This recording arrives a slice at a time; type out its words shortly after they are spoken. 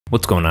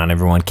What's going on,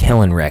 everyone?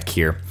 Kellen Rec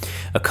here.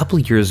 A couple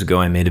of years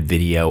ago, I made a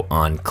video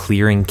on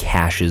clearing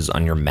caches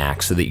on your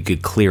Mac so that you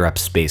could clear up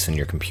space on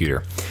your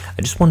computer.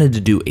 I just wanted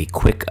to do a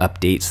quick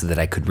update so that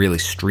I could really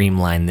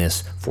streamline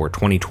this for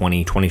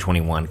 2020,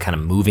 2021, kind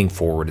of moving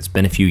forward. It's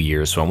been a few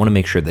years, so I want to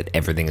make sure that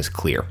everything is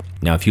clear.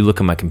 Now, if you look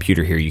at my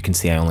computer here, you can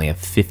see I only have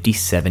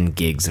 57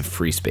 gigs of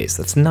free space.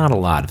 That's not a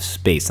lot of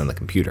space on the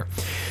computer.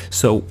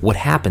 So what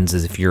happens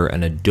is if you're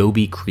an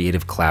Adobe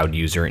Creative Cloud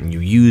user and you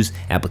use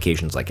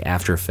applications like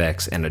After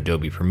Effects and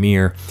Adobe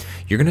Premiere,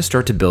 you're going to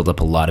start to build up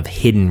a lot of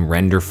hidden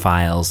render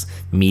files,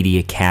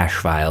 media cache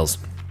files,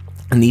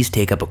 and these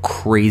take up a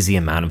crazy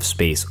amount of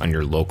space on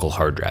your local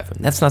hard drive.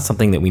 And that's not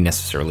something that we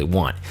necessarily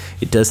want.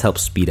 It does help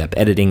speed up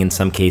editing in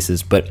some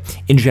cases, but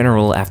in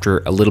general, after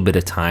a little bit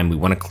of time, we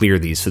want to clear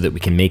these so that we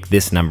can make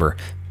this number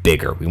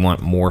bigger. We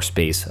want more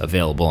space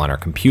available on our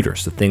computer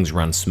so things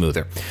run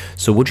smoother.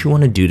 So what you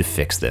want to do to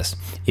fix this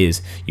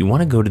is you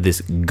want to go to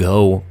this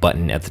Go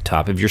button at the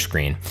top of your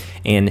screen,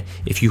 and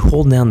if you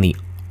hold down the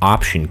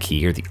Option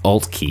key or the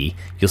Alt key,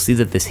 you'll see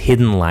that this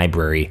hidden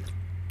library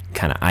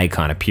kind of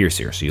icon appears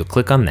here. So you'll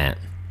click on that.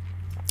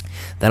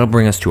 That'll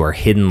bring us to our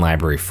hidden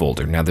library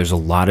folder. Now there's a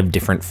lot of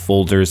different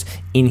folders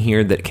in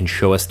here that can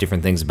show us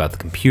different things about the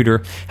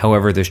computer.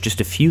 However, there's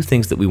just a few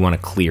things that we want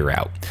to clear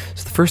out.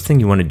 So the first thing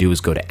you want to do is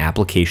go to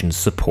Application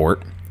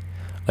Support,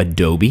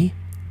 Adobe,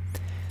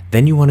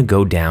 then you want to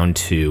go down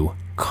to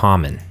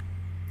Common.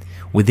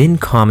 Within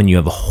Common, you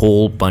have a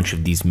whole bunch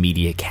of these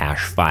media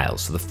cache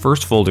files. So the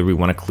first folder we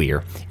want to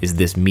clear is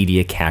this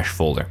media cache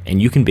folder.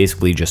 And you can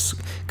basically just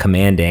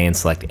Command A and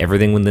select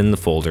everything within the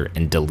folder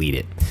and delete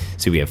it.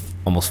 So we have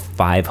almost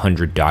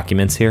 500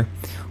 documents here.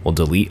 We'll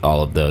delete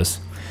all of those.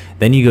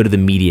 Then you go to the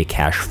media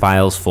cache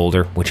files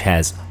folder, which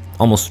has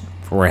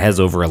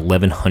over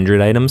 1,100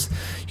 items.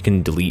 You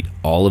can delete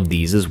all of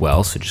these as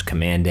well. So just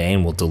Command A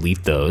and we'll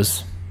delete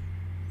those.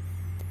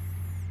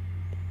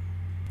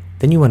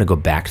 Then you want to go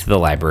back to the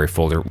library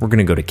folder. We're going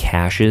to go to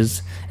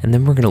caches, and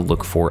then we're going to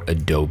look for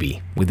Adobe.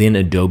 Within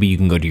Adobe, you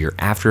can go to your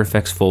After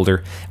Effects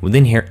folder.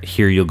 Within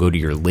here you'll go to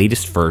your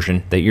latest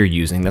version that you're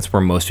using. That's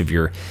where most of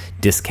your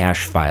disk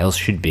cache files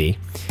should be.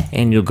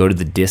 And you'll go to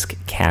the disk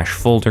cache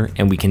folder,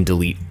 and we can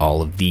delete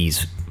all of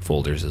these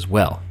folders as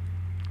well.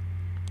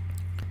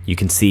 You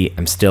can see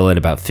I'm still at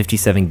about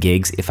 57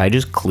 gigs. If I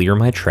just clear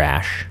my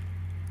trash,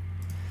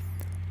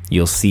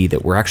 you'll see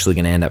that we're actually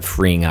going to end up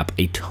freeing up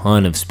a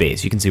ton of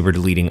space. You can see we're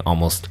deleting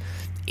almost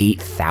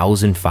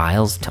 8,000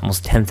 files,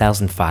 almost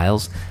 10,000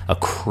 files, a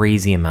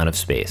crazy amount of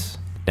space.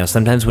 Now,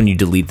 sometimes when you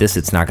delete this,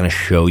 it's not going to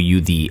show you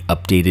the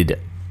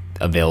updated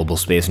available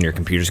space on your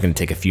computer. It's going to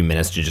take a few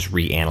minutes to just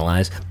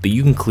reanalyze, but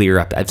you can clear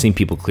up, I've seen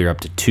people clear up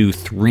to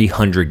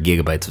 200-300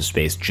 gigabytes of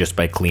space just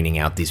by cleaning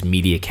out these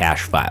media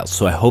cache files.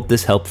 So I hope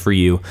this helped for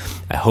you.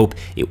 I hope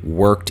it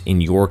worked in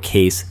your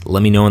case.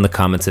 Let me know in the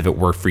comments if it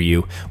worked for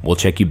you. We'll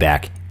check you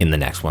back in the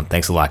next one.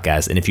 Thanks a lot,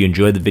 guys. And if you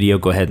enjoyed the video,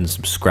 go ahead and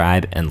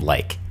subscribe and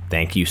like.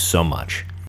 Thank you so much.